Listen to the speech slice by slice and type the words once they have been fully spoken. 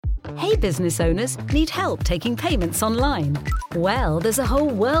Hey business owners, need help taking payments online? Well, there's a whole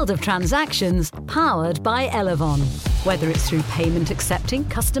world of transactions powered by Elevon. Whether it's through payment accepting,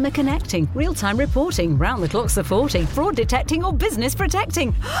 customer connecting, real-time reporting, round-the-clock supporting, fraud detecting or business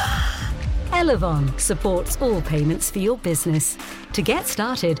protecting. Elevon supports all payments for your business. To get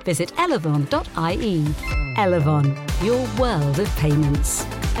started, visit elevon.ie. Elevon, your world of payments.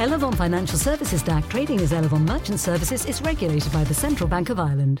 Elevon Financial Services DAC trading as Elevon Merchant Services is regulated by the Central Bank of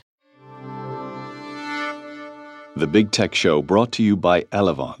Ireland. The Big Tech Show brought to you by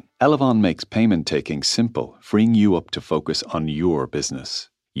Elevon. Elevon makes payment taking simple, freeing you up to focus on your business.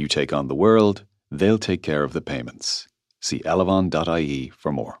 You take on the world, they'll take care of the payments. See elevon.ie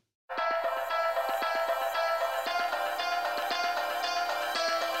for more.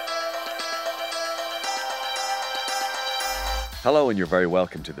 Hello, and you're very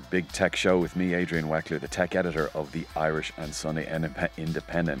welcome to the Big Tech Show with me, Adrian Weckler, the tech editor of the Irish and Sunday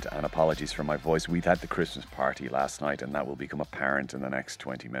Independent. And apologies for my voice. We'd had the Christmas party last night, and that will become apparent in the next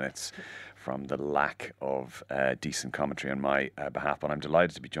 20 minutes from the lack of decent commentary on my behalf. But I'm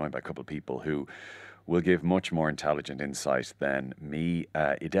delighted to be joined by a couple of people who will give much more intelligent insight than me.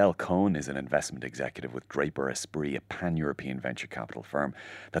 Edel Cohen is an investment executive with Draper Esprit, a pan-European venture capital firm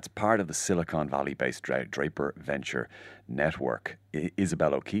that's part of the Silicon Valley-based Draper Venture Network.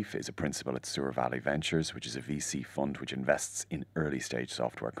 Isabel O'Keefe is a principal at Sewer Valley Ventures, which is a VC fund which invests in early-stage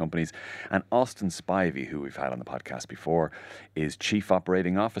software companies. And Austin Spivey, who we've had on the podcast before, is Chief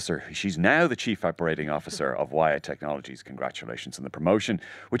Operating Officer. She's now the Chief Operating Officer of Wyatt Technologies. Congratulations on the promotion,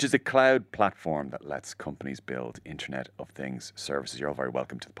 which is a cloud platform that lets companies build Internet of Things services. You're all very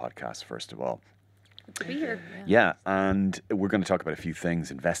welcome to the podcast, first of all. To be here. Yeah, and we're going to talk about a few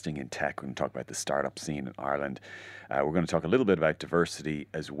things, investing in tech. We're going to talk about the startup scene in Ireland. We're going to talk a little bit about diversity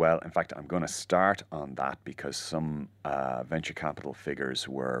as well. In fact, I'm going to start on that because some venture capital figures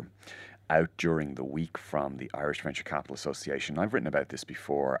were out during the week from the Irish Venture Capital Association. I've written about this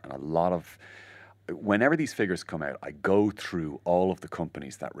before, and whenever these figures come out, I go through all of the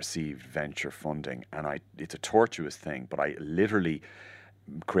companies that received venture funding, and it's a tortuous thing, but I literally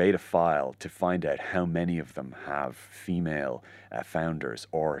create a file to find out how many of them have female founders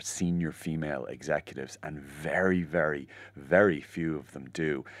or senior female executives, and very, very, very few of them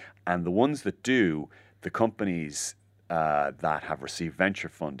do. And the ones that do, the companies that have received venture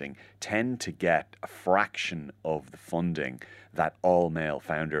funding tend to get a fraction of the funding that all male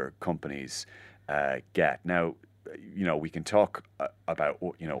founder companies get. Now, we can talk about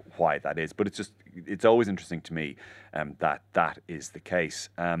why that is, but it's always interesting to me that is the case.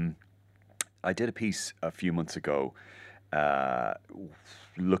 I did a piece a few months ago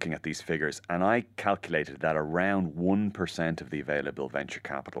looking at these figures, and I calculated that around 1% of the available venture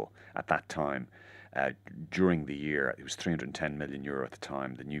capital at that time during the year, it was €310 million at the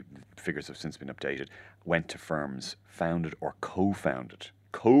time, the new figures have since been updated, went to firms founded or co-founded.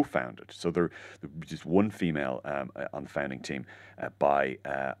 So there just one female on the founding team by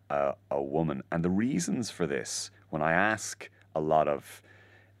a woman. And the reasons for this, when I ask a lot of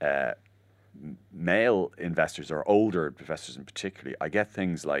male investors or older investors in particular, I get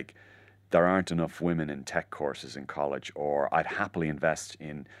things like, there aren't enough women in tech courses in college, or I'd happily invest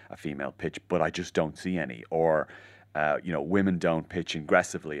in a female pitch, but I just don't see any, or women don't pitch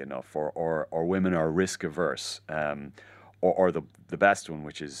aggressively enough, or women are risk averse. Or the best one,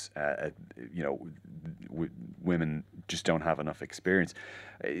 which is, women just don't have enough experience.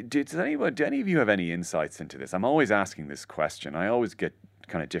 Do any of you have any insights into this? I'm always asking this question. I always get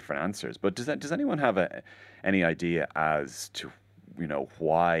kind of different answers. But does anyone have any idea as to,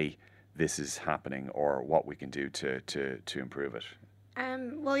 why this is happening, or what we can do to improve it?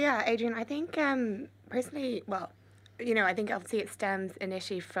 Well, yeah, Adrian, I think personally, I think obviously it stems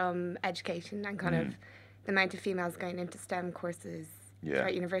initially from education and kind of the amount of females going into STEM courses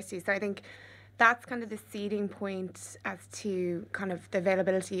throughout universities. So I think that's kind of the seeding point as to kind of the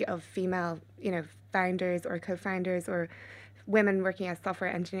availability of female, founders or co-founders or women working as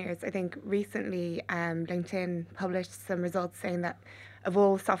software engineers. I think recently LinkedIn published some results saying that of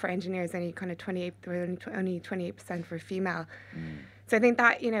all software engineers, only 28% were female. So I think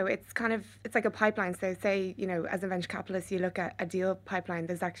that, it's like a pipeline. So say, as a venture capitalist, you look at a deal pipeline,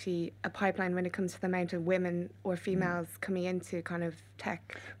 there's actually a pipeline when it comes to the amount of women or females coming into kind of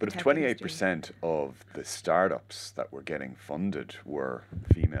tech. But if 28% of the startups that were getting funded were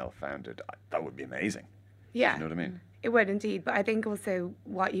female founded, that would be amazing. Yeah. You know what I mean? It would indeed. But I think also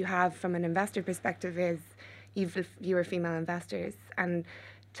what you have from an investor perspective is you've fewer female investors. And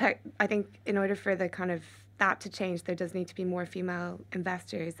I think in order for the kind of that to change, there does need to be more female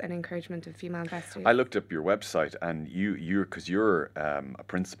investors and encouragement of female investors. I looked up your website, and you're a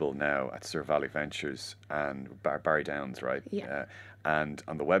principal now at Sir Valley Ventures and Barry Downs, right? Yeah. And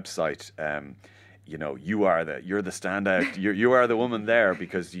on the website, you're the standout. You are the woman there,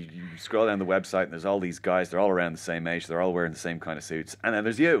 because you scroll down the website and there's all these guys. They're all around the same age. They're all wearing the same kind of suits, and then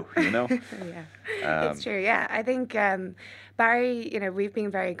there's you. Yeah, it's true. Yeah, I think Barry. We've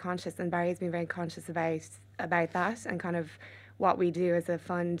been very conscious, and Barry's been very conscious about that and kind of what we do as a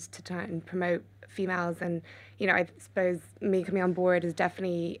fund to try and promote females. And I suppose me coming on board has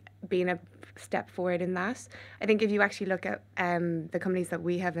definitely been a step forward in that. I think if you actually look at the companies that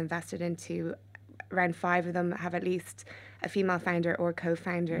we have invested into, around 5 of them have at least a female founder or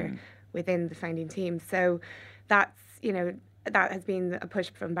co-founder within the founding team. So that's, that has been a push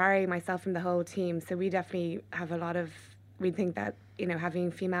from Barry, myself, and the whole team. So we definitely have we think that, having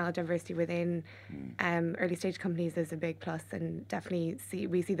female diversity within early stage companies is a big plus, and definitely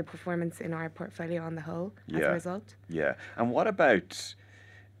we see the performance in our portfolio on the whole as a result. Yeah. And what about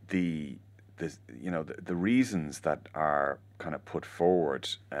the reasons that are kind of put forward?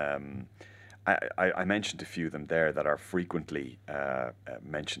 I mentioned a few of them there that are frequently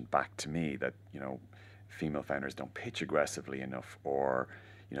mentioned back to me, that female founders don't pitch aggressively enough, or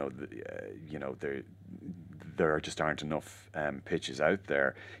there just aren't enough pitches out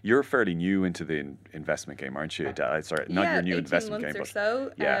there. You're fairly new into the investment game, aren't you? Sorry, not your new investment game, but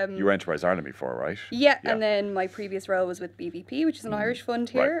so. You were Enterprise Ireland before, right? Yeah, and then my previous role was with BVP, which is an Irish fund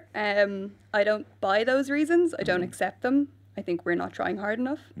here. Right. I don't buy those reasons. I don't accept them. I think we're not trying hard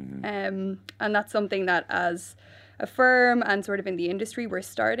enough. And that's something that, as a firm and sort of in the industry, we're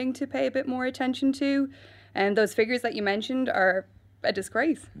starting to pay a bit more attention to. And those figures that you mentioned are a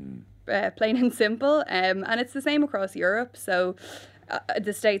disgrace, plain and simple. And it's the same across Europe. So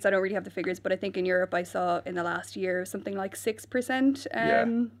the States, I don't really have the figures, but I think in Europe I saw in the last year something like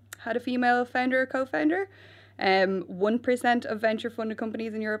 6% had a female founder or co-founder. 1% of venture funded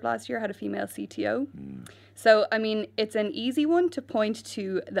companies in Europe last year had a female CTO. So, I mean, it's an easy one to point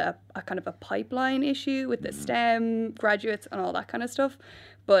to a kind of a pipeline issue with the STEM graduates and all that kind of stuff.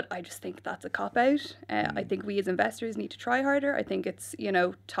 But I just think that's a cop-out. I think we as investors need to try harder. I think it's,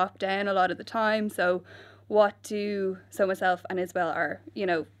 top down a lot of the time. So myself and Isabel are,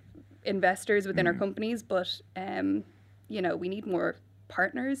 investors within our companies, but, we need more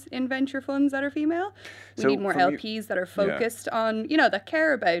partners in venture funds that are female. We need more LPs that are focused on, that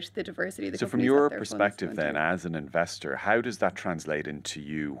care about the diversity of the companies. So from your perspective then, as an investor, how does that translate into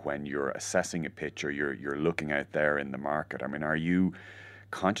you when you're assessing a pitch, or you're looking out there in the market? I mean, are you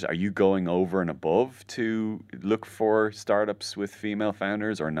conscious? Are you going over and above to look for startups with female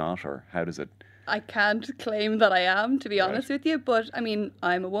founders or not? Or how does it... I can't claim that I am, to be honest with you. But, I mean,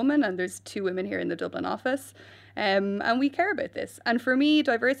 I'm a woman and there's 2 women here in the Dublin office. And we care about this. And for me,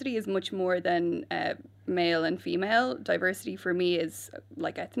 diversity is much more than male and female. Diversity for me is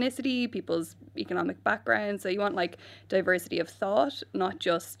like ethnicity, people's economic background. So you want like diversity of thought, not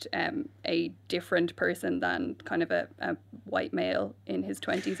just a different person than kind of a white male in his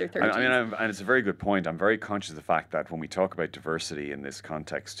 20s or 30s. I mean, and it's a very good point. I'm very conscious of the fact that when we talk about diversity in this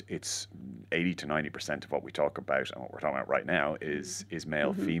context, it's 80 to 90% of what we talk about, and what we're talking about right now is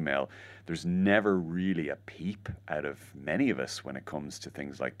male, female. There's never really a peep out of many of us when it comes to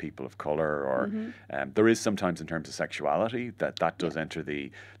things like people of colour, or there is sometimes in terms of sexuality that does enter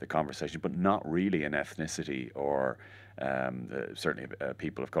the conversation, but not really in ethnicity or certainly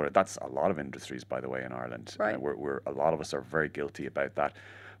people of colour. That's a lot of industries, by the way, in Ireland. Right. We're a lot of us are very guilty about that.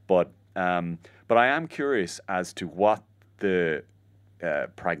 But I am curious as to what the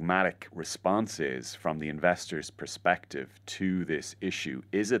pragmatic response is from the investor's perspective to this issue.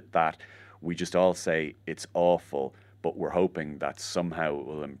 Is it that we just all say it's awful, but we're hoping that somehow it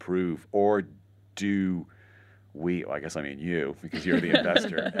will improve? Or do we, I guess I mean you, because you're the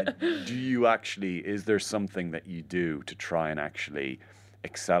investor, do you actually, is there something that you do to try and actually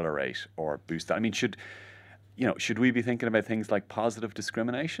accelerate or boost that? I mean, should we be thinking about things like positive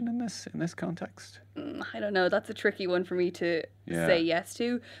discrimination in this context? I don't know. That's a tricky one for me to say yes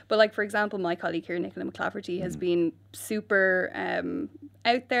to. But like, for example, my colleague here, Nicola McClafferty, has been super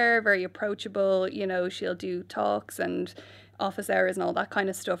out there, very approachable. She'll do talks and office hours and all that kind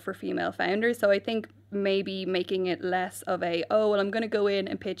of stuff for female founders. So I think maybe making it less of I'm going to go in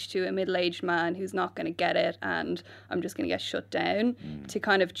and pitch to a middle-aged man who's not going to get it and I'm just going to get shut down, to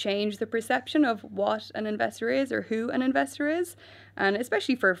kind of change the perception of what an investor is or who an investor is. And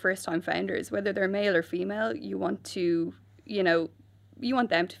especially for first-time founders, whether they're male or female, you want to, you want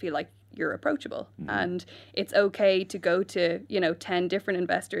them to feel like you're approachable. And it's okay to go to, 10 different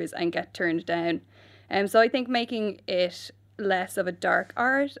investors and get turned down. So I think making it less of a dark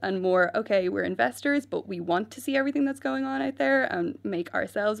art and more, okay, we're investors, but we want to see everything that's going on out there and make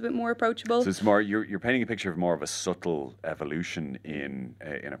ourselves a bit more approachable. So it's more, you're painting a picture of more of a subtle evolution in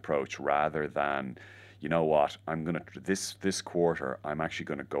approach, rather than, you know what, I'm gonna this quarter I'm actually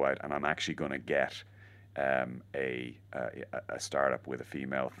going to go out and I'm actually going to get a startup with a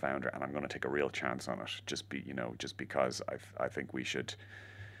female founder, and I'm going to take a real chance on it, just because I think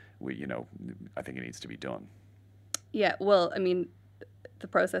I think it needs to be done. Yeah, well, I mean, the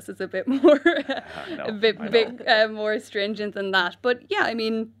process is a bit more more stringent than that. But yeah, I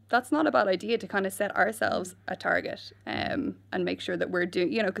mean, that's not a bad idea to kind of set ourselves a target and make sure that we're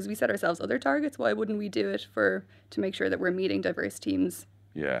doing, because we set ourselves other targets. Why wouldn't we do it to make sure that we're meeting diverse teams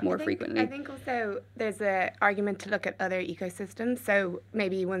more frequently? I think also there's an argument to look at other ecosystems. So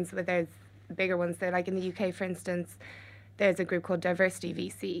maybe ones where there's bigger ones. So like in the UK, for instance, there's a group called Diversity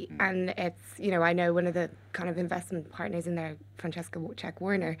VC, and it's, I know one of the kind of investment partners in there, Francesca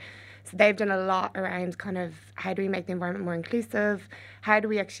Check-Warner. So they've done a lot around kind of how do we make the environment more inclusive? How do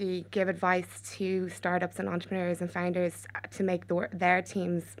we actually give advice to startups and entrepreneurs and founders to make their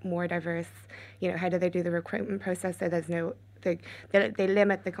teams more diverse? How do they do the recruitment process so there's no, they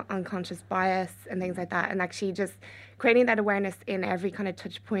limit the unconscious bias and things like that, and actually just creating that awareness in every kind of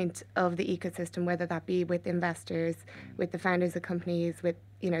touch point of the ecosystem, whether that be with investors, with the founders of companies, with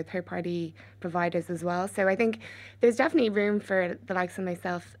third-party providers as well. So I think there's definitely room for the likes of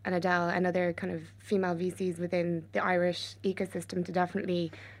myself and Adele and other kind of female VCs within the Irish ecosystem to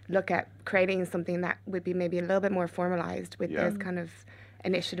definitely look at creating something that would be maybe a little bit more formalised with those kind of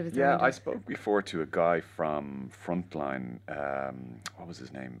initiatives. Yeah, I spoke before to a guy from Frontline. What was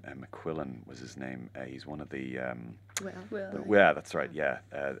his name? McQuillan was his name. He's one of the Will. Yeah, that's right. Yeah,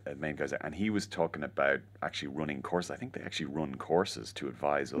 main guys, and he was talking about actually running courses. I think they actually run courses to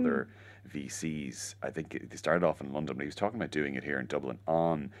advise other VCs. I think they started off in London, but he was talking about doing it here in Dublin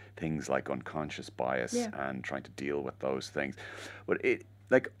on things like unconscious bias and trying to deal with those things. But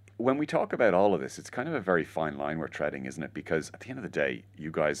when we talk about all of this, it's kind of a very fine line we're treading, isn't it? Because at the end of the day, you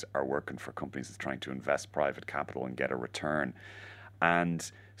guys are working for companies that's trying to invest private capital and get a return.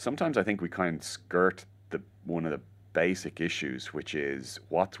 And sometimes I think we kind of skirt one of the basic issues, which is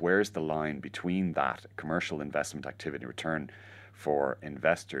where's the line between that commercial investment activity return for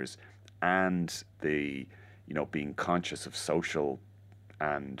investors and the, being conscious of social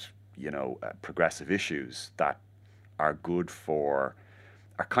and, progressive issues that are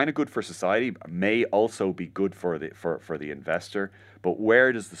kind of good for society, may also be good for the investor. But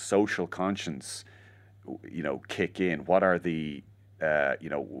where does the social conscience, kick in? What are the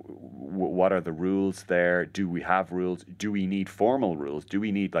what are the rules there? Do we have rules? Do we need formal rules? Do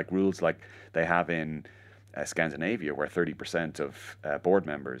we need rules like they have in Scandinavia, where 30% of board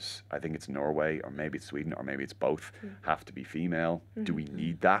members, I think it's Norway or maybe it's Sweden or maybe it's both, have to be female? Do we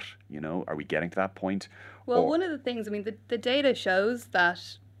need that? Are we getting to that point? Well, one of the things, the data shows that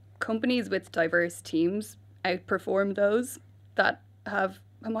companies with diverse teams outperform those that have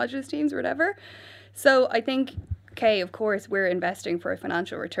homogenous teams or whatever. So I think, okay, of course, we're investing for a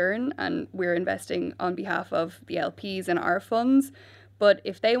financial return and we're investing on behalf of the LPs and our funds. But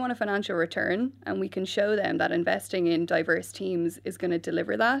if they want a financial return and we can show them that investing in diverse teams is going to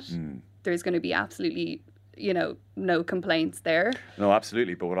deliver that, there's going to be absolutely, no complaints there. No,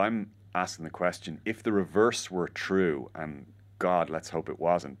 absolutely. But what I'm asking the question, if the reverse were true, and God, let's hope it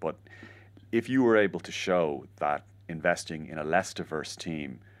wasn't, but if you were able to show that investing in a less diverse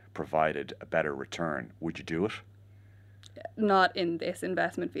team provided a better return, would you do it? Not in this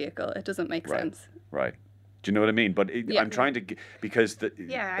investment vehicle. It doesn't make sense. Right. Do you know what I mean? But I'm trying to, because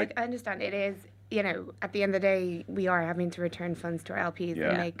I understand. It is, at the end of the day, we are having to return funds to our LPs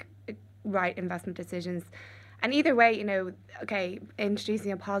and make right investment decisions. And either way, okay,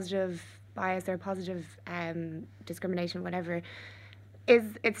 introducing a positive bias or positive discrimination, whatever,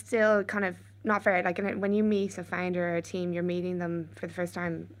 it's still kind of not fair. Like when you meet a founder or a team, you're meeting them for the first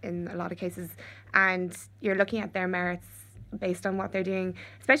time in a lot of cases, and you're looking at their merits based on what they're doing.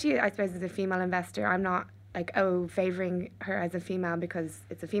 Especially, I suppose, as a female investor, I'm not favouring her as a female because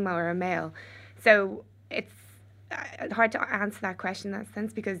it's a female or a male. So it's hard to answer that question in that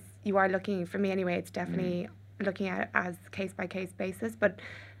sense, because you are looking, for me anyway, it's definitely looking at it as case-by-case basis. But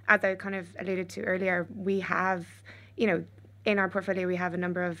as I kind of alluded to earlier, we have, in our portfolio, we have a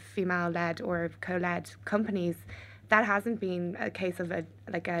number of female-led or co-led companies. That hasn't been a case of a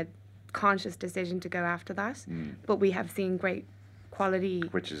conscious decision to go after that, but we have seen great quality,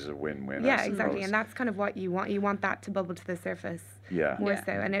 which is a win-win. Yeah, exactly, and that's kind of what you want. You want that to bubble to the surface more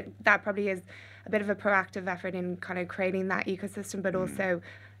so, and that probably is a bit of a proactive effort in kind of creating that ecosystem, but also,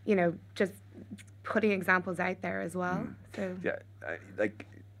 just putting examples out there as well. So yeah,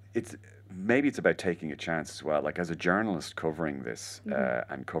 it's about taking a chance as well. Like as a journalist covering this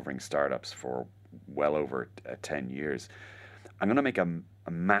and covering startups for well over 10 years, I'm going to make a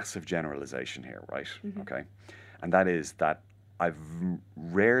massive generalization here, right? Okay, and that is that I've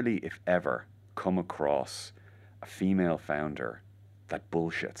rarely, if ever, come across a female founder that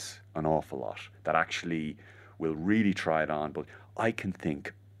bullshits an awful lot, that actually will really try it on. But I can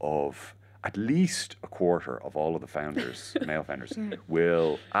think of at least a quarter of all of the founders, male founders,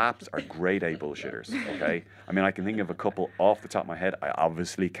 are grade A bullshitters, okay? I mean, I can think of a couple off the top of my head. I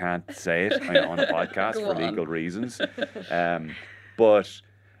obviously can't say it on a podcast for legal reasons.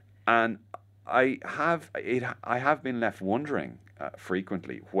 And I have been left wondering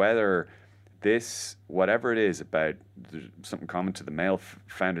frequently whether this, whatever it is about something common to the male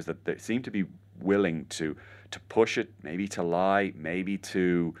founders, that they seem to be willing to push it, maybe to lie, maybe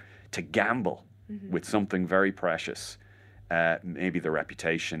to gamble with something very precious, maybe their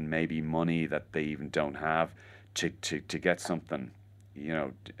reputation, maybe money that they even don't have, to get something,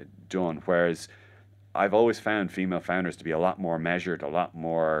 done. Whereas I've always found female founders to be a lot more measured, a lot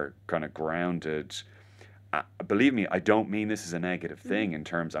more kind of grounded. Believe me, I don't mean this as a negative thing in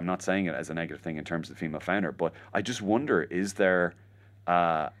terms. I'm not saying it as a negative thing in terms of the female founder, but I just wonder: is there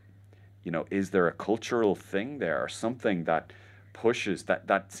a cultural thing there, or something that pushes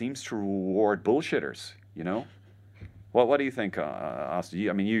that seems to reward bullshitters? What do you think, Austin?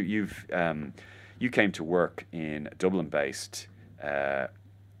 You came to work in a Dublin-based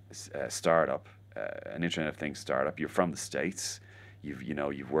startup, an Internet of Things startup. You're from the States.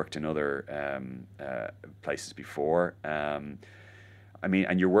 You've worked in other places before. And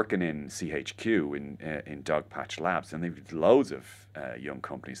you're working in CHQ in Dogpatch Labs, and they've loads of young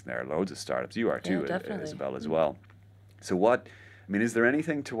companies in there, loads of startups. You are too, Isabel, as well. So is there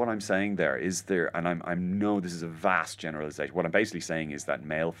anything to what I'm saying there? Is there, and I know this is a vast generalization. What I'm basically saying is that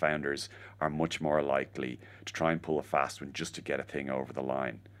male founders are much more likely to try and pull a fast one just to get a thing over the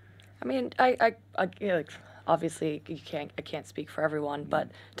line. I mean, I obviously I can't speak for everyone, but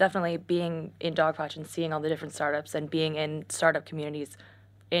definitely being in Dogpatch and seeing all the different startups and being in startup communities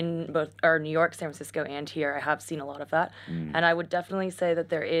in both New York, San Francisco, and here, I have seen a lot of that. And I would definitely say that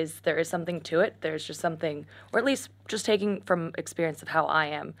there is something to it. There's just something, or at least just taking from experience of how I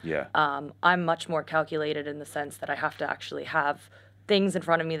am. Yeah. I'm much more calculated in the sense that I have to actually have things in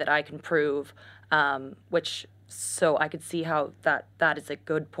front of me that I can prove, so I could see how that is a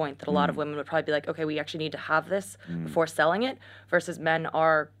good point, that a lot of women would probably be like, okay, we actually need to have this before selling it, versus men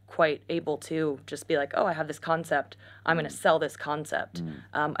are quite able to just be like, oh, I have this concept, I'm going to sell this concept.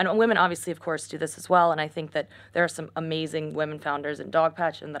 And women obviously, of course, do this as well, and I think that there are some amazing women founders in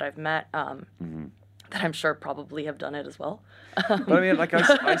Dogpatch and that I've met that I'm sure probably have done it as well. But I mean,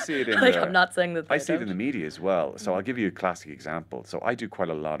 I see it in I'm not saying that I see it in the media as well. So I'll give you a classic example. So I do quite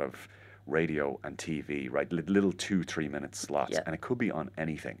a lot of radio and TV, right? Little 2-3 minute slots, and it could be on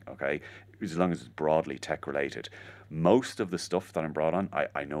anything, okay? As long as it's broadly tech related. Most of the stuff that I'm brought on,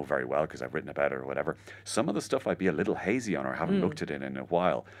 I know very well because I've written about it or whatever. Some of the stuff I'd be a little hazy on or haven't looked at it in a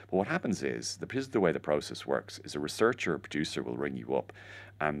while. But what happens is, this is the way the process works, is a researcher or producer will ring you up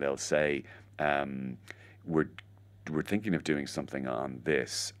and they'll say, we're thinking of doing something on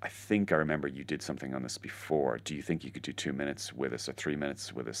this. I think I remember you did something on this before. Do you think you could do 2 minutes with us or 3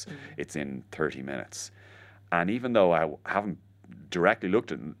 minutes with us? It's in 30 minutes. And even though I haven't directly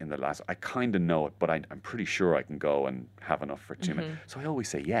looked at it in the last, I kind of know it, but I'm pretty sure I can go and have enough for 2 minutes. So I always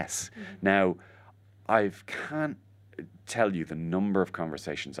say yes. Now, I can't tell you the number of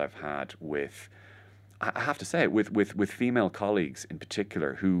conversations I've had with, I have to say, with female colleagues in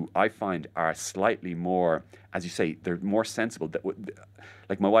particular, who I find are slightly more, as you say, they're more sensible.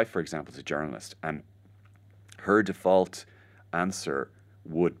 Like my wife, for example, is a journalist, and her default answer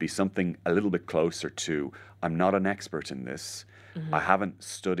would be something a little bit closer to, I'm not an expert in this. I haven't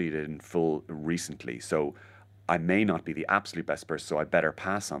studied it in full recently, so I may not be the absolute best person, so I better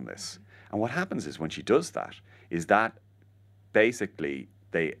pass on this. And what happens is when she does that, is that basically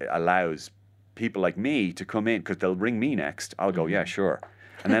allows people like me to come in, because they'll ring me next. I'll go, yeah, sure.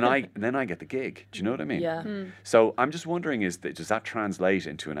 And then I get the gig. Do you know what I mean? Yeah. So I'm just wondering, does that translate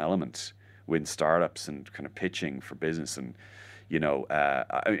into an element with startups and kind of pitching for business? And,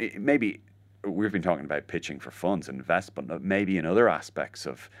 maybe we've been talking about pitching for funds and investment, but maybe in other aspects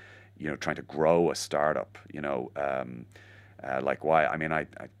of, trying to grow a startup, like why? I mean,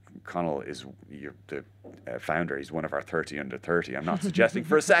 Connell is the founder. He's one of our 30 under 30. I'm not suggesting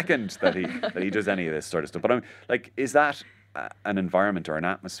for a second that he does any of this sort of stuff. But I'm like, is that an environment or an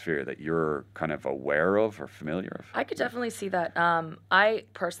atmosphere that you're kind of aware of or familiar of? I could definitely see that. I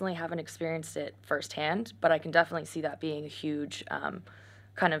personally haven't experienced it firsthand, but I can definitely see that being a huge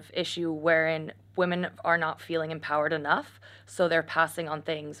kind of issue wherein women are not feeling empowered enough, so they're passing on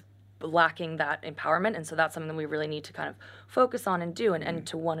things lacking that empowerment, and so that's something that we really need to kind of focus on and do. And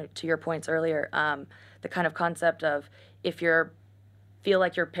to your points earlier, the kind of concept of if you're feel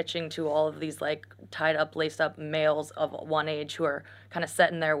like you're pitching to all of these like tied up, laced up males of one age who are kind of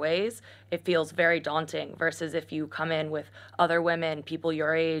set in their ways, it feels very daunting versus if you come in with other women, people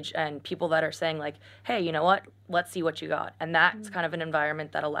your age, and people that are saying like, hey, you know what, let's see what you got. And that's kind of an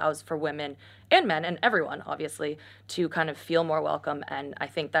environment that allows for women and men and everyone, obviously, to kind of feel more welcome. And I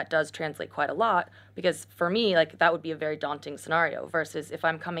think that does translate quite a lot because for me, like that would be a very daunting scenario versus if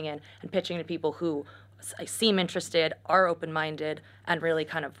I'm coming in and pitching to people who seem interested, are open-minded, and really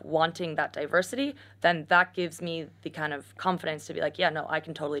kind of wanting that diversity, then that gives me the kind of confidence to be like, yeah, no, I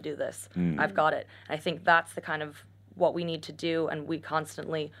can totally do this. I've got it. And I think that's the kind of what we need to do, and we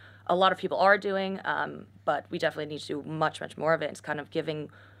constantly, a lot of people are doing, but we definitely need to do much, much more of it. It's kind of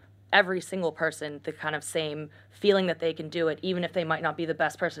giving every single person the kind of same feeling that they can do it, even if they might not be the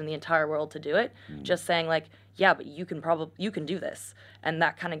best person in the entire world to do it. Just saying like, yeah, but you can do this. And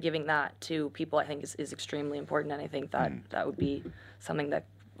that kind of giving that to people, I think is extremely important. And I think that that would be something that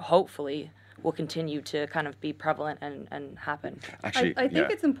hopefully will continue to kind of be prevalent and happen. Actually, I think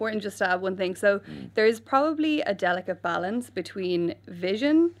it's important just to add one thing. So there's probably a delicate balance between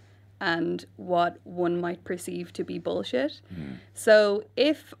vision and what one might perceive to be bullshit. So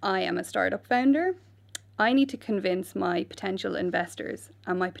if I am a startup founder, I need to convince my potential investors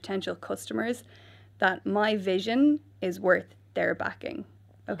and my potential customers that my vision is worth their backing.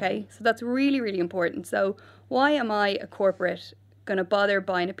 Okay, so that's really, really important. So why am I, a corporate, going to bother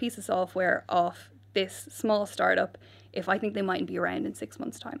buying a piece of software off this small startup if I think they mightn't be around in 6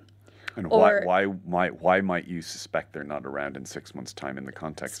 months' time? And why might you suspect they're not around in 6 months' time in the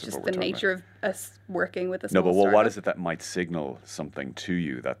context of what we're talking about? It's just the nature of us working with a small startup. startup. What is it that might signal something to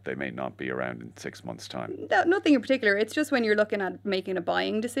you that they may not be around in 6 months' time? No, nothing in particular. It's just when you're looking at making a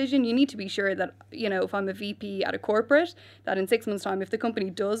buying decision, you need to be sure that, you know, if I'm a VP at a corporate, that in 6 months' time, if the company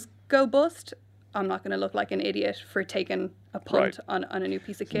does go bust, I'm not going to look like an idiot for taking a punt on a new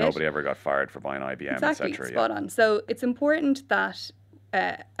piece of kit. Nobody ever got fired for buying IBM, exactly, etc. Spot on. So it's important that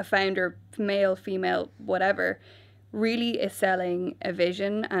a founder, male, female, whatever, really is selling a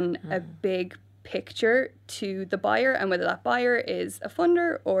vision and a big picture to the buyer, and whether that buyer is a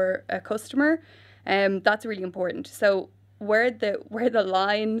funder or a customer, that's really important. So where the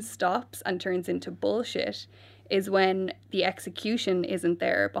line stops and turns into bullshit is when the execution isn't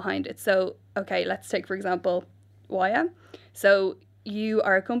there behind it. So, okay, let's take, for example, Waya. So you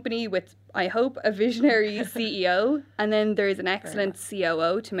are a company with, I hope, a visionary CEO, and then there's an excellent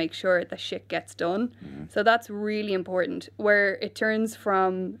COO to make sure that shit gets done. So that's really important. Where it turns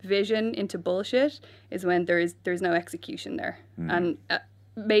from vision into bullshit is when there's no execution there. And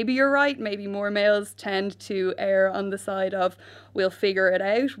maybe you're right, maybe more males tend to err on the side of, we'll figure it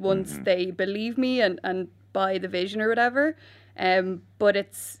out once they believe me and buy the vision or whatever.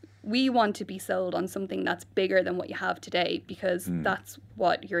 But we want to be sold on something that's bigger than what you have today, because that's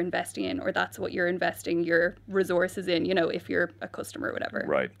what you're investing in, or that's what you're investing your resources in, you know, if you're a customer or whatever.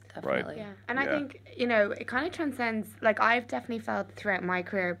 Right, definitely. Yeah. And I think, you know, it kind of transcends, like I've definitely felt throughout my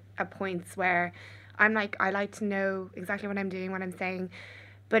career at points where I'm like, I like to know exactly what I'm doing, what I'm saying.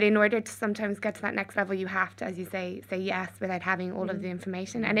 But in order to sometimes get to that next level, you have to, as you say yes without having all of the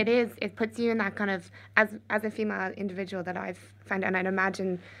information. And it puts you in that kind of, as a female individual that I've found, and I'd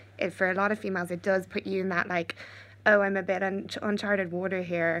imagine for a lot of females, it does put you in that like, oh, I'm a bit uncharted water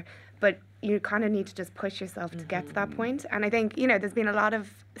here. But you kind of need to just push yourself to get to that point. And I think, you know, there's been a lot of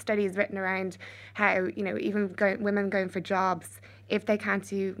studies written around how, you know, even women going for jobs, if they can't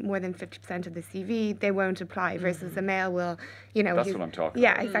do more than 50% of the CV, they won't apply, versus a male will, you know. That's what I'm talking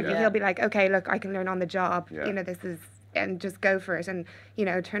about. Yeah, exactly. He'll be like, okay, look, I can learn on the job. You know, this is, and just go for it, and, you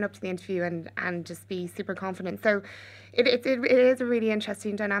know, turn up to the interview and just be super confident. So it is a really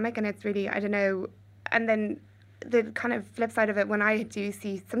interesting dynamic, and it's really, I don't know, and then the kind of flip side of it, when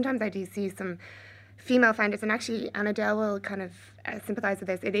sometimes I do see some female founders, and actually Anna Dell will kind of sympathise with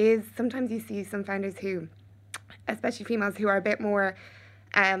this. It is, sometimes you see some founders who, especially females, who are a bit more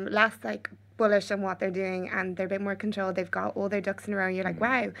less like bullish on what they're doing, and they're a bit more controlled. They've got all their ducks in a row. You're like,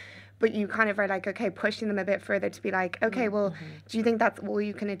 wow. But you kind of are like, okay, pushing them a bit further to be like, okay, well, do you think that's all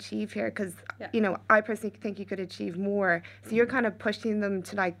you can achieve here? Because, you know, I personally think you could achieve more. So you're kind of pushing them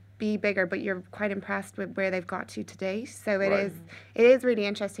to like be bigger, but you're quite impressed with where they've got to date. So it is really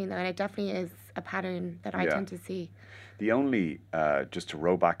interesting though, and it definitely is a pattern that I tend to see. the only just to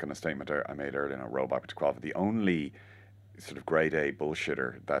row back on a statement I made earlier, and I'll row back to qualify, the only sort of grade A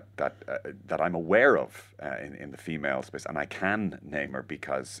bullshitter that I'm aware of in the female space, and I can name her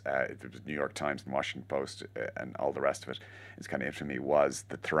because the New York Times and Washington Post and all the rest of it is kind of infamy, was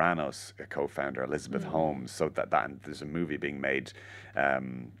the Theranos co-founder Elizabeth Holmes. So that and there's a movie being made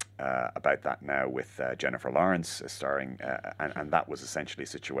about that now with Jennifer Lawrence starring, and that was essentially a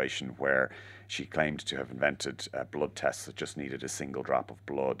situation where she claimed to have invented blood tests that just needed a single drop of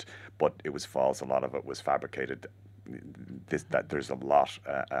blood, but it was false. A lot of it was fabricated. That there's a lot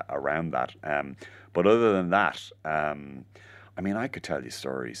around that, but other than that, I mean, I could tell you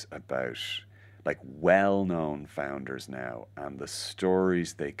stories about like well-known founders now, and the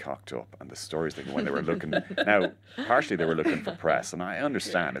stories they cocked up, and the stories when they were looking. Now, partially they were looking for press, and I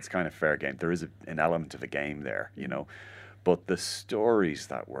understand it's kind of fair game. There is an element of a game there, you know, but the stories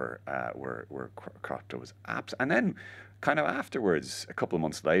that were cocked up was and then. Kind of afterwards, a couple of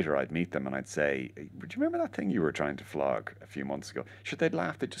months later, I'd meet them and I'd say, "Do you remember that thing you were trying to flog a few months ago?" Sure, they'd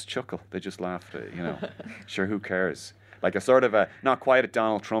laugh, they'd just chuckle, they just laughed, you know. Sure, who cares? Like a sort of not quite at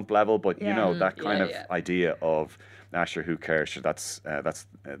Donald Trump level, but you know, that kind of idea of, sure, who cares? Sure, that's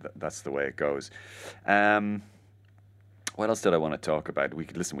the way it goes. What else did I want to talk about? We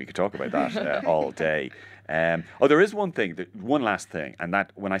could talk about that all day. There is one last thing, and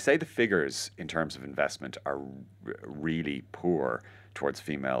that when I say the figures in terms of investment are really poor towards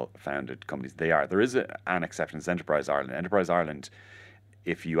female-founded companies, they are. There is an exception. It's Enterprise Ireland. Enterprise Ireland,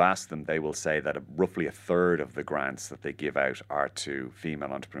 if you ask them, they will say that roughly a third of the grants that they give out are to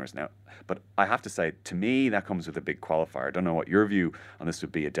female entrepreneurs. Now, but I have to say, to me, that comes with a big qualifier. I don't know what your view on this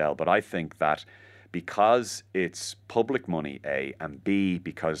would be, Adele, but I think that because it's public money, A, and B,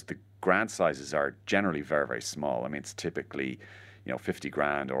 because the grant sizes are generally very, very small. I mean, it's typically, 50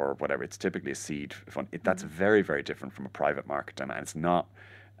 grand or whatever. It's typically a seed fund. That's very, very different from a private market demand. It's not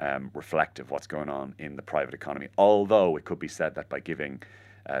reflective of what's going on in the private economy. Although it could be said that by giving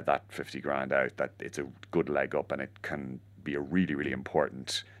that 50 grand out, that it's a good leg up and it can be a really, really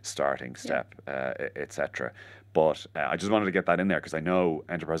important starting step, etc. But I just wanted to get that in there because I know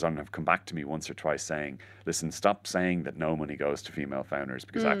Enterprise Ireland have come back to me once or twice saying, listen, stop saying that no money goes to female founders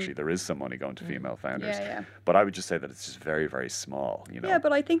because actually there is some money going to female founders. But I would just say that it's just very, very small. Yeah,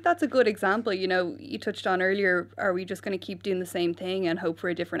 but I think that's a good example. You touched on earlier, are we just going to keep doing the same thing and hope for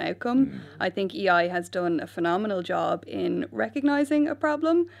a different outcome? I think EI has done a phenomenal job in recognising a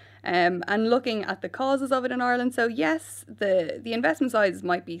problem and looking at the causes of it in Ireland. So yes, the investment size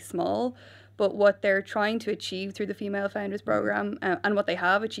might be small, but what they're trying to achieve through the Female Founders Programme and what they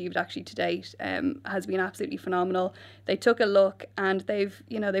have achieved actually to date has been absolutely phenomenal. They took a look and they've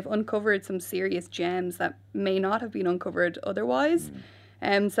uncovered some serious gems that may not have been uncovered otherwise.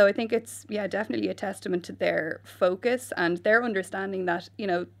 So I think it's definitely a testament to their focus and their understanding that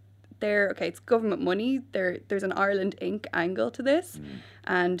it's government money. There's an Ireland Inc. angle to this,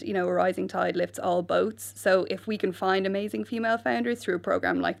 and a rising tide lifts all boats. So if we can find amazing female founders through a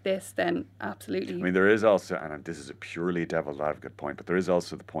program like this, then absolutely. I mean, there is also, and this is a purely devil's advocate point, but there is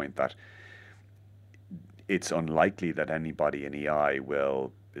also the point that it's unlikely that anybody in EI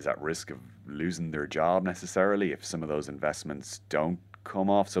is at risk of losing their job necessarily if some of those investments don't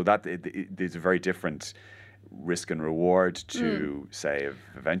come off. So that there's a very different risk and reward to say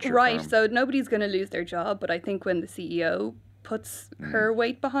a venture firm. So nobody's going to lose their job, but I think when the CEO puts her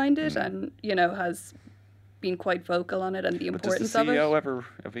weight behind it and has been quite vocal on it and the importance of it. Does the CEO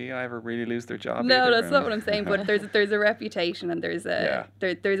of EI ever really lose their job? No, that's not what I'm saying. But there's a reputation and there's a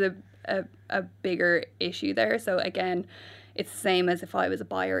bigger issue there. So again, it's the same as if I was a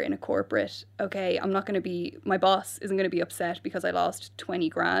buyer in a corporate. Okay, my boss isn't going to be upset because I lost 20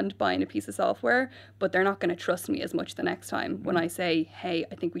 grand buying a piece of software, but they're not going to trust me as much the next time when I say, hey,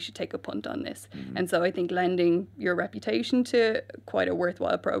 I think we should take a punt on this. And so I think lending your reputation to quite a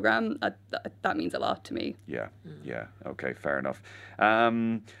worthwhile program, that means a lot to me. Yeah. Okay, fair enough.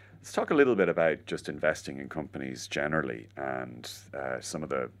 Let's talk a little bit about just investing in companies generally and some of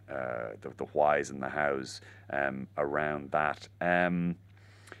the whys and the hows around that.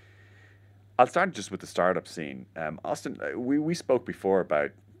 I'll start just with the startup scene. Austin, we spoke before about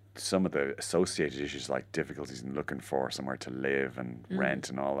some of the associated issues like difficulties in looking for somewhere to live and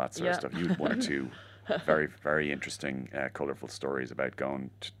rent and all that sort of stuff. You had one or two very, very interesting, colourful stories about going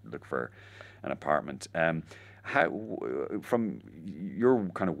to look for an apartment. How, from you're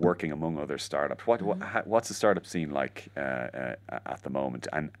kind of working among other startups, what's the startup scene like at the moment?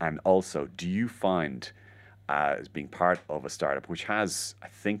 And also, do you find as being part of a startup which has, I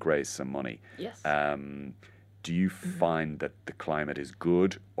think, raised some money? Yes. Do you find that the climate is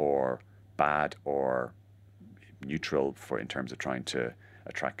good or bad or neutral in terms of trying to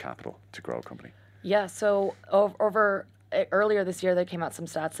attract capital to grow a company? Yeah, so earlier this year, there came out some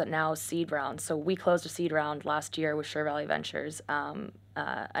stats that now seed rounds. So we closed a seed round last year with Sure Valley Ventures, and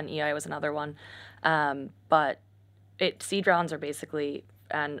EI was another one. But seed rounds are basically,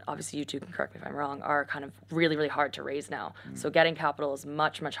 and obviously you two can correct me if I'm wrong, are kind of really, really hard to raise now. So getting capital is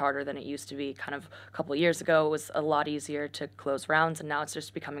much, much harder than it used to be. Kind of a couple of years ago, it was a lot easier to close rounds, and now it's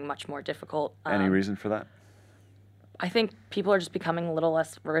just becoming much more difficult. Any reason for that? I think people are just becoming a little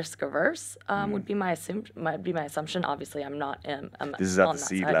less risk averse. Would be my assumption. Obviously, I'm not. This is at the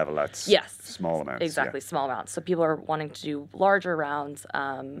seed level. That's small amounts. Exactly, small amounts. So people are wanting to do larger rounds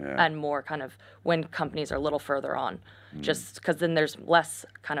and more kind of when companies are a little further on, just because then there's less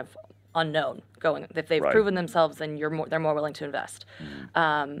kind of unknown going. If they've proven themselves, then they're more willing to invest.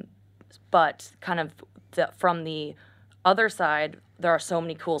 But kind of from the other side, there are so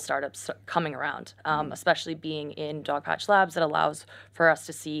many cool startups coming around, especially being in Dogpatch Labs that allows for us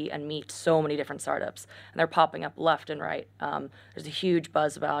to see and meet so many different startups. And they're popping up left and right. There's a huge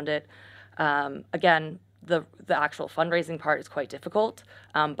buzz around it. Again, the actual fundraising part is quite difficult,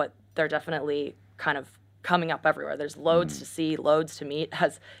 but they're definitely kind of coming up everywhere. There's loads to see, loads to meet.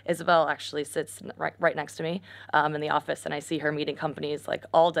 As Isabel actually sits right next to me in the office, and I see her meeting companies like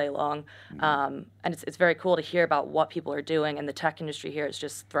all day long. And it's very cool to hear about what people are doing, and the tech industry here is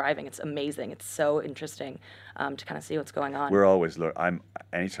just thriving. It's amazing. It's so interesting to kind of see what's going on. We're always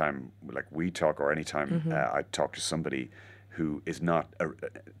anytime like we talk, or anytime I talk to somebody who is not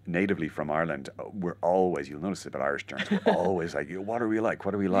natively from Ireland, we're always, you'll notice about Irish terms, we're always like, what are we like?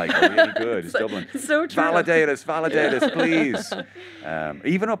 What are we like? Are we any good? Is Dublin? So true. Validate us, please.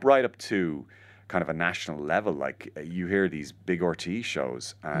 Even right up to kind of a national level, like you hear these big RT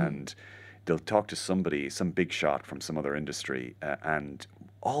shows and they'll talk to somebody, some big shot from some other industry, and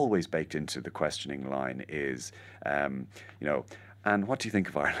always baked into the questioning line is, and what do you think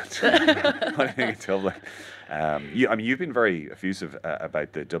of Ireland? What do you think of Dublin? You've been very effusive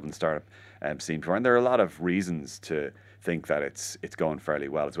about the Dublin startup scene before, and there are a lot of reasons to think that it's going fairly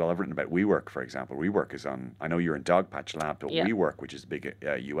well as well. I've written about WeWork, for example. WeWork is on, I know you're in Dogpatch Lab, but WeWork, which is a big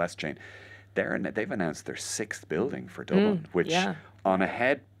US chain, they've announced their 6th building for Dublin, which on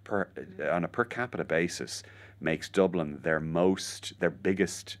a per capita basis makes Dublin their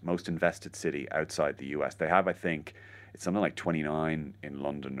biggest, most invested city outside the US. They have, I think, it's something like 29 in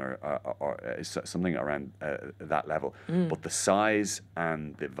London or something around that level. But the size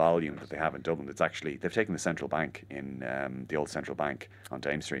and the volume that they have in Dublin, they've taken the central bank in the old central bank on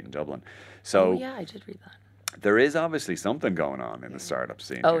Dame Street in Dublin. So I did read that. There is obviously something going on in the startup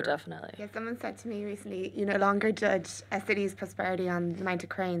scene. Oh, here. definitely. Yeah, someone said to me recently, you no longer judge a city's prosperity on the amount of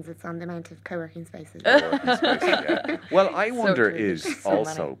cranes, it's on the amount of co-working spaces. Well, I wonder is so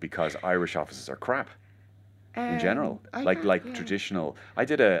also many. because Irish offices are crap. In general, like traditional. I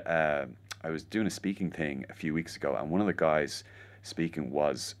was doing a speaking thing a few weeks ago, and one of the guys speaking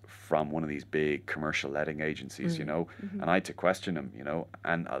was from one of these big commercial letting agencies, and I had to question him,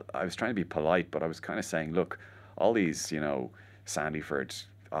 and I was trying to be polite, but I was kind of saying, look, all these, Sandyford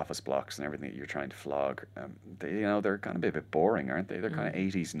office blocks and everything that you're trying to flog, they're kind of a bit boring, aren't they? They're kind of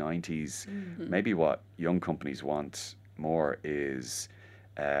 80s, 90s. Maybe what young companies want more is,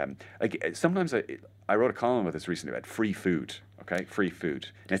 sometimes I wrote a column with this recently about free food. Okay, free food.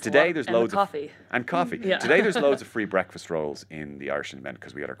 Now today there's loads of coffee. And coffee. Today there's loads of free breakfast rolls in the Irish Independent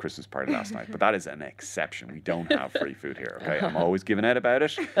because we had our Christmas party last night. But that is an exception. We don't have free food here. Okay, I'm always giving out about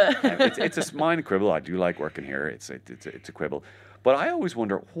it. It's a mine quibble. I do like working here. It's a quibble. But I always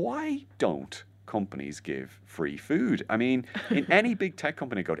wonder, why don't companies give free food? I mean, in any big tech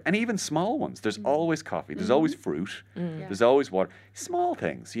company, and even small ones, there's always coffee, there's always fruit, there's always water. Small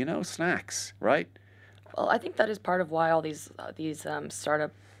things, snacks, right? Well, I think that is part of why all these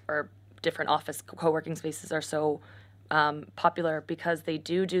startup or different office co-working spaces are so popular, because they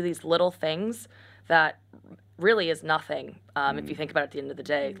do these little things that really is nothing if you think about it at the end of the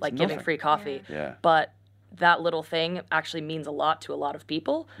day, like giving free coffee. Yeah. But that little thing actually means a lot to a lot of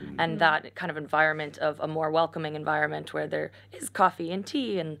people, and that kind of environment of a more welcoming environment where there is coffee and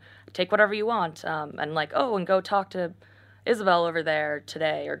tea and take whatever you want, and like, and go talk to Isabel over there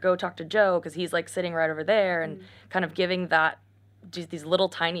today, or go talk to Joe because he's like sitting right over there, and kind of giving that these little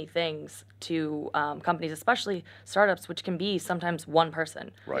tiny things to companies, especially startups, which can be sometimes one person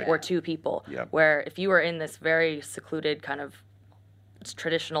or two people. Yep. Where if you were in this very secluded kind of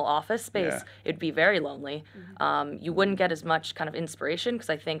traditional office space, it'd be very lonely. You wouldn't get as much kind of inspiration, because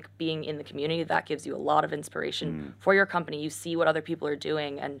I think being in the community, that gives you a lot of inspiration for your company. You see what other people are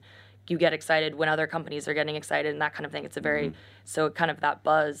doing, and you get excited when other companies are getting excited and that kind of thing. It's a very, so kind of that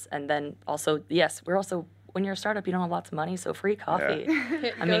buzz. And then also, yes, we're also when you're a startup, you don't have lots of money, so free coffee.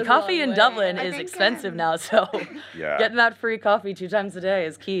 It I mean, goes a coffee long in way. Dublin I is think, expensive now, so getting that free coffee 2 times a day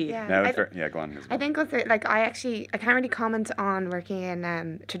is key. Yeah. Now, go on. I think also, like, I can't really comment on working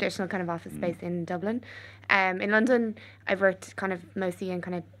in traditional kind of office space in Dublin. In London, I've worked kind of mostly in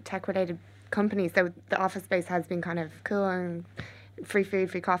kind of tech-related companies, so the office space has been kind of cool and free food,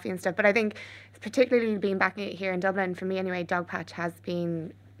 free coffee and stuff. But I think, particularly being back here in Dublin, for me anyway, Dogpatch has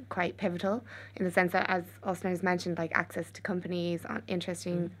been quite pivotal in the sense that, as Austin has mentioned, like access to companies,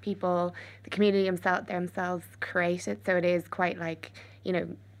 interesting people, the community themselves create it. So it is quite like, you know,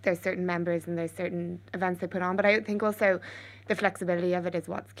 there's certain members and there's certain events they put on. But I think also the flexibility of it is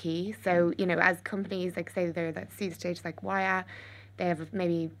what's key. So, you know, as companies, like say they're that seed stage like Waya, they have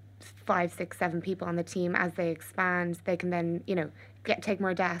maybe 5, 6, 7 people on the team. As they expand, they can then, you know, take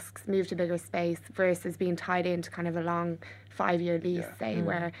more desks, move to bigger space, versus being tied into kind of a long 5-year lease, say,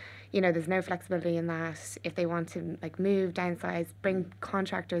 where, you know, there's no flexibility in that. If they want to like move, downsize, bring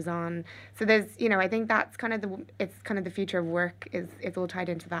contractors on, so there's, you know, I think that's kind of the future of work is it's all tied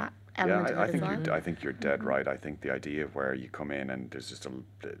into that element of it as well. I think you're dead right. I think the idea of where you come in and there's just a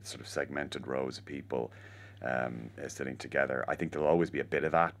sort of segmented rows of people sitting together. I think there'll always be a bit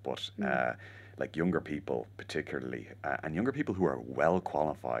of that, but like younger people particularly, and younger people who are well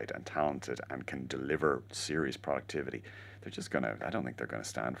qualified and talented and can deliver serious productivity, they're just I don't think they're gonna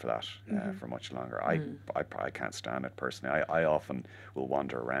stand for that for much longer. I can't stand it personally. I often will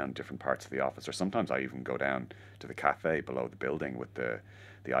wander around different parts of the office, or sometimes I even go down to the cafe below the building with the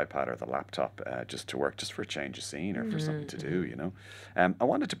iPad or the laptop just to work, just for a change of scene or for something to do, you know. I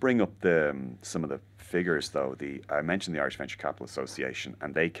wanted to bring up some of the figures though. I mentioned the Irish Venture Capital Association,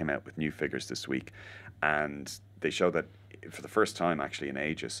 and they came out with new figures this week, and they show that for the first time actually in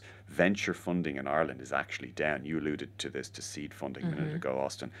ages, venture funding in Ireland is actually down. You alluded to this, to seed funding a minute ago,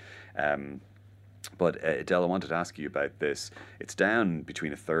 Austin. But Adele, I wanted to ask you about this. It's down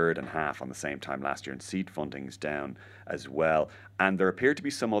between 1/3 and half on the same time last year, and seed funding's down as well. And there appear to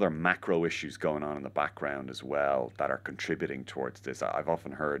be some other macro issues going on in the background as well that are contributing towards this. I've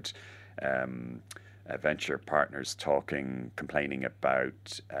often heard venture partners complaining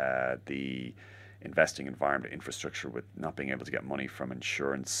about the investing environment, infrastructure, with not being able to get money from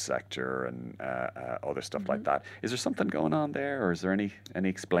insurance sector and other stuff like that. Is there something going on there, or is there any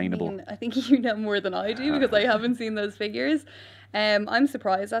explainable? I think you know more than I do because I haven't seen those figures. I'm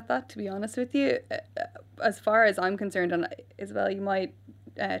surprised at that, to be honest with you. As far as I'm concerned, and Isabel, you might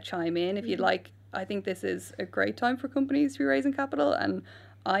chime in if you'd like. I think this is a great time for companies to be raising capital, and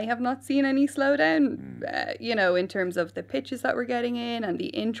I have not seen any slowdown, you know, in terms of the pitches that we're getting in and the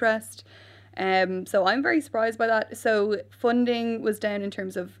interest. So I'm very surprised by that. So funding was down in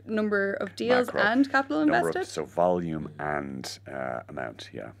terms of number of deals and capital invested? So volume and amount,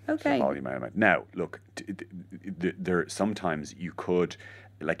 yeah. Okay. So volume and amount. Now, look, there sometimes you could,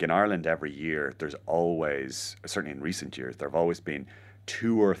 like in Ireland every year, there's always, certainly in recent years, there have always been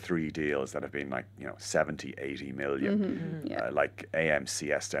 2 or 3 deals that have been like, you know, 70, 80 million, like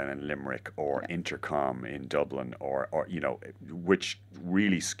AMCS down in Limerick or Intercom in Dublin, or you know, which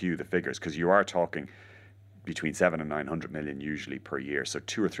really skew the figures, because you are talking between 700 and 900 million usually per year. So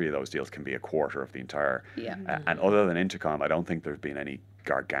 2 or 3 of those deals can be a quarter of the entire. And other than Intercom, I don't think there's been any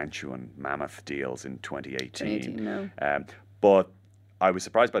gargantuan mammoth deals in 2018. No. But I was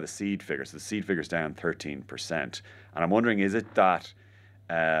surprised by the seed figures. The seed figures down 13%, and I'm wondering, is it that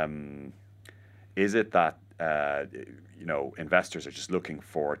you know, investors are just looking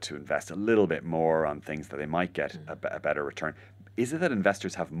to invest a little bit more on things that they might get a better return? Is it that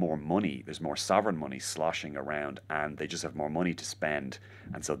investors have more money, there's more sovereign money sloshing around, and they just have more money to spend,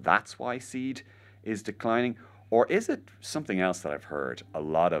 and so that's why seed is declining? Or is it something else that I've heard a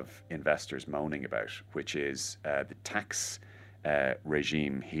lot of investors moaning about, which is the tax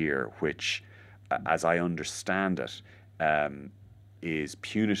regime here, which, as I understand it, is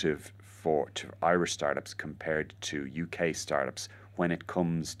punitive to Irish startups compared to UK startups when it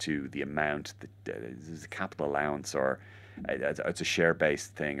comes to the amount that is a capital allowance, or it's a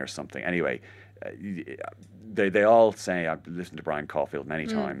share-based thing or something. Anyway, they all say, I've listened to Brian Caulfield many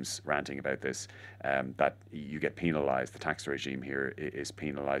times ranting about this, that you get penalised. The tax regime here is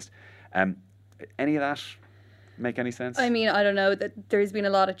penalised. Any of that make any sense? I mean, I don't know. There's been a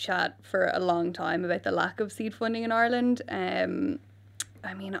lot of chat for a long time about the lack of seed funding in Ireland.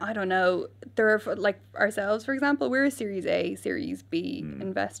 I mean, I don't know. There are, like ourselves, for example, we're a Series A, Series B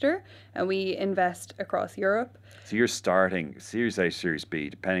investor, and we invest across Europe. So you're starting Series A, Series B,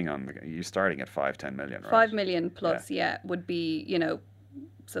 depending on you're starting at 5-10 million, right? 5 million plus, would be, you know,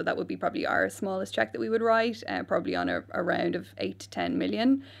 so that would be probably our smallest check that we would write, probably on a round of 8 to 10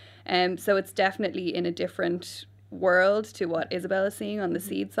 million. So it's definitely in a different world to what Isabel is seeing on the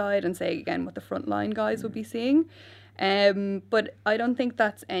seed side, and say again what the frontline guys would be seeing. But I don't think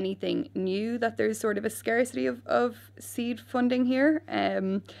that's anything new, that there's sort of a scarcity of seed funding here.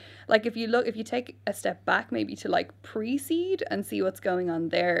 Like if you take a step back maybe to like pre-seed and see what's going on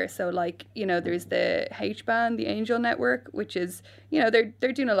there. So like, you know, there's the H-band, the Angel Network, which is, you know,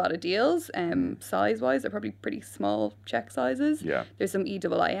 they're doing a lot of deals. Size-wise, they're probably pretty small check sizes. Yeah. There's some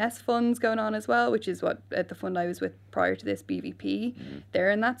EIS funds going on as well, which is what the fund I was with prior to this, BVP.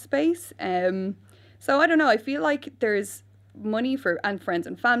 They're in that space. So I don't know, I feel like there's money for, and friends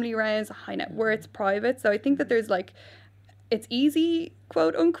and family rounds, high net worth, private. So I think that there's like, it's easy,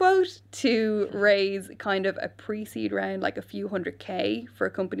 quote unquote, to raise kind of a pre-seed round, like a few $100K for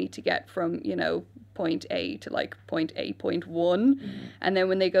a company to get from, you know, point A to like point A, point 1. And then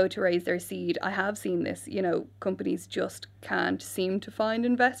when they go to raise their seed, I have seen this, you know, companies just can't seem to find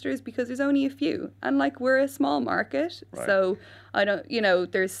investors because there's only a few. And like, we're a small market. Right. So I don't, you know,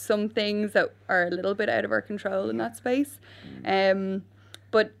 there's some things that are a little bit out of our control in that space.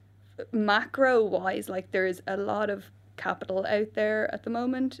 But macro wise, like there's a lot of capital out there at the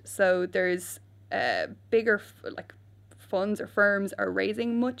moment. So there's bigger like funds or firms are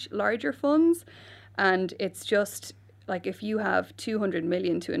raising much larger funds. And it's just like, if you have 200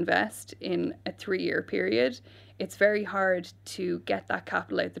 million to invest in a 3-year period, it's very hard to get that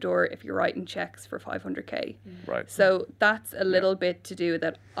capital out the door if you're writing checks for 500K. Right. So that's a little bit to do with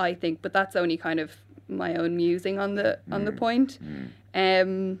that, I think, but that's only kind of my own musing on the point.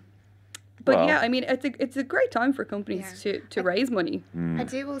 But Well, yeah, I mean, it's a great time for companies to raise money. I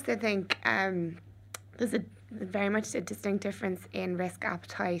do also think there's very much a distinct difference in risk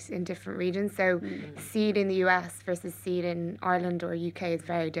appetite in different regions. So seed in the US versus seed in Ireland or UK is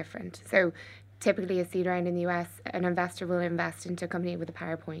very different. So typically a seed round in the US, an investor will invest into a company with a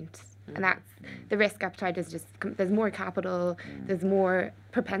PowerPoint. And that's, the risk appetite is just, there's more capital, there's more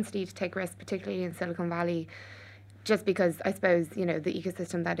propensity to take risks, particularly in Silicon Valley. Just because I suppose, you know, the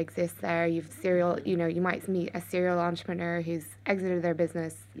ecosystem that exists there, you've serial, you know, you might meet a serial entrepreneur who's exited their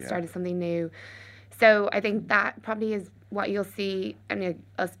business, started something new. So I think that probably is what you'll see, I mean,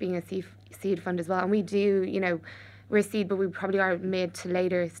 us being a seed fund as well. And we do, you know, we're seed, but we probably are mid to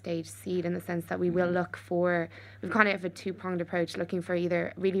later stage seed in the sense that we will look for, we've kind of have a two-pronged approach, looking for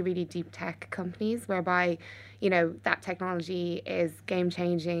either really, really deep tech companies whereby, you know, that technology is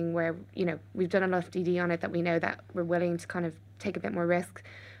game-changing, where, you know, we've done enough DD on it that we know that we're willing to kind of take a bit more risk.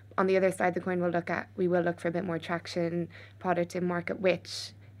 On the other side of the coin, we will look for a bit more traction, product in market,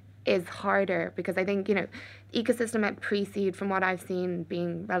 which is harder because I think, you know, the ecosystem at pre-seed, from what I've seen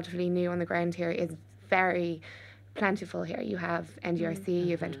being relatively new on the ground here, is very plentiful here. You have NGRC,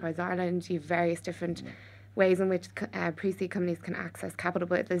 you have Enterprise Ireland, you have various different ways in which pre-seed companies can access capital,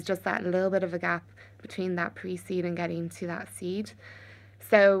 but there's just that little bit of a gap between that pre-seed and getting to that seed.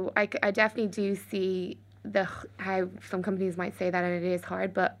 So I definitely do see how some companies might say that, and it is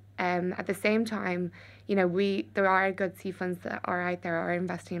hard, but at the same time, you know, there are good seed funds that are out there, are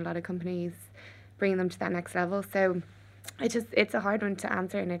investing in a lot of companies, bringing them to that next level. So it's a hard one to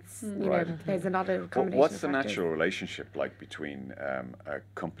answer, and it's, you know, there's a lot of combination. What's of the factors. natural relationship like between a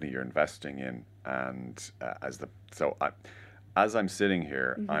company you're investing in and as I'm sitting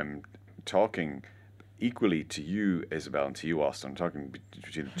here, I'm talking equally to you, Isabel, and to you, Austin. I'm talking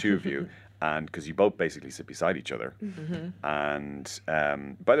between the two of you. And because you both basically sit beside each other, and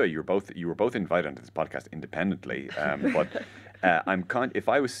by the way, you were both invited onto this podcast independently. But if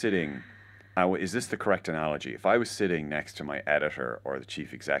I was sitting, is this the correct analogy? If I was sitting next to my editor or the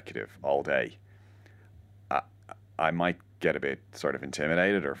chief executive all day, I might get a bit sort of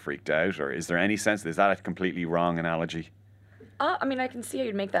intimidated or freaked out. Or is there any sense? Is that a completely wrong analogy? I mean, I can see how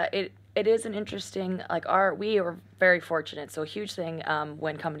you'd make that. It is an interesting, like, we are very fortunate. So a huge thing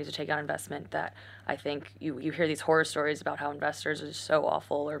when companies are taking on investment, that I think you hear these horror stories about how investors are just so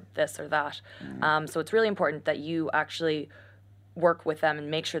awful or this or that. So it's really important that you actually work with them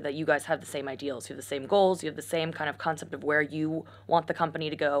and make sure that you guys have the same ideals, you have the same goals, you have the same kind of concept of where you want the company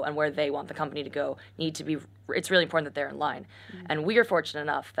to go and where they want the company to go. It's really important that they're in line. And we are fortunate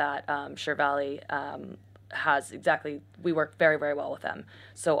enough that Sure Valley we work very, very well with them.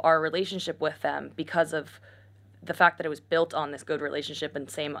 So our relationship with them, because of the fact that it was built on this good relationship and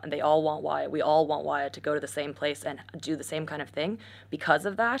they all want Wyatt, we all want Wyatt to go to the same place and do the same kind of thing. Because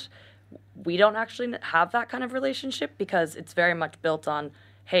of that, we don't actually have that kind of relationship, because it's very much built on,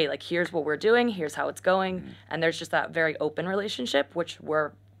 hey, like, here's what we're doing, here's how it's going. And there's just that very open relationship, which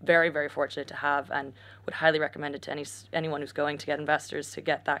we're very, very fortunate to have, and would highly recommend it to anyone who's going to get investors to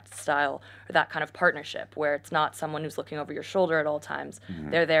get that style or that kind of partnership where it's not someone who's looking over your shoulder at all times.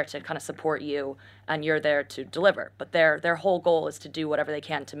 They're there to kind of support you, and you're there to deliver. But their whole goal is to do whatever they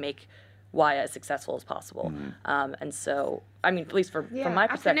can to make Waya as successful as possible. And so, I mean, at least from my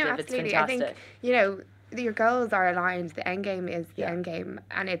perspective, it's fantastic. I think, you know, your goals are aligned. The end game is the end game,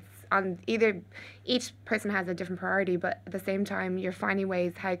 and it's on either, each person has a different priority, but at the same time, you're finding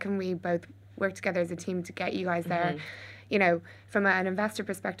ways, how can we both work together as a team to get you guys there? You know, from an investor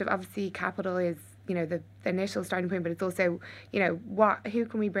perspective, obviously capital is, you know, the initial starting point, but it's also, you know, who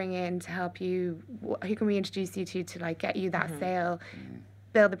can we bring in to help you? Who can we introduce you to like get you that sale?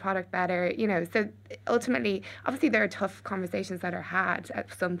 Build the product better, you know. So ultimately, obviously there are tough conversations that are had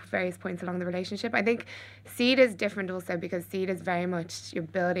at some various points along the relationship. I think seed is different also because seed is very much, you're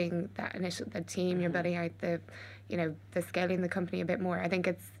building the team, you're building out the scaling the company a bit more. I think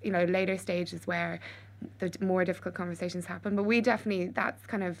it's, you know, later stages where the more difficult conversations happen. But we definitely, that's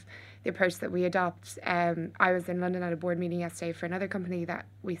kind of the approach that we adopt. I was in London at a board meeting yesterday for another company that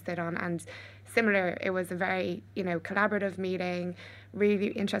we sit on, and similar, it was a very, you know, collaborative meeting, really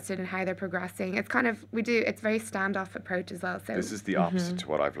interested in how they're progressing. It's kind of, it's very standoff approach as well. So this is the opposite to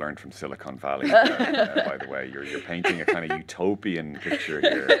what I've learned from Silicon Valley, by the way. You're painting a kind of utopian picture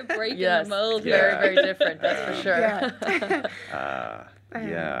here. Breaking the mold. Very, very different, that's for sure.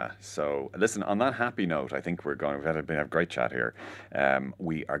 Yeah. So listen, on that happy note, I think we've had a great chat here.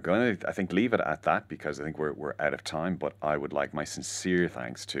 We are going to, I think, leave it at that because I think we're out of time. But I would like my sincere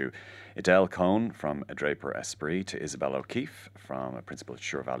thanks to Adele Cohn from Draper Esprit, to Isabel O'Keefe from a principal at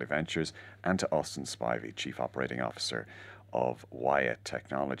Sure Value Ventures, and to Austin Spivey, Chief Operating Officer of Waya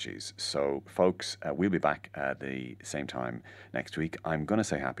Technologies. So, folks, we'll be back at the same time next week. I'm going to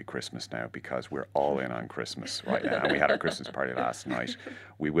say Happy Christmas now because we're all in on Christmas right now. And we had our Christmas party last night.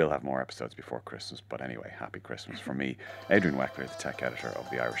 We will have more episodes before Christmas. But anyway, Happy Christmas from me, Adrian Weckler, the tech editor of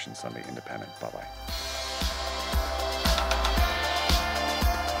the Irish and Sunday Independent. Bye-bye.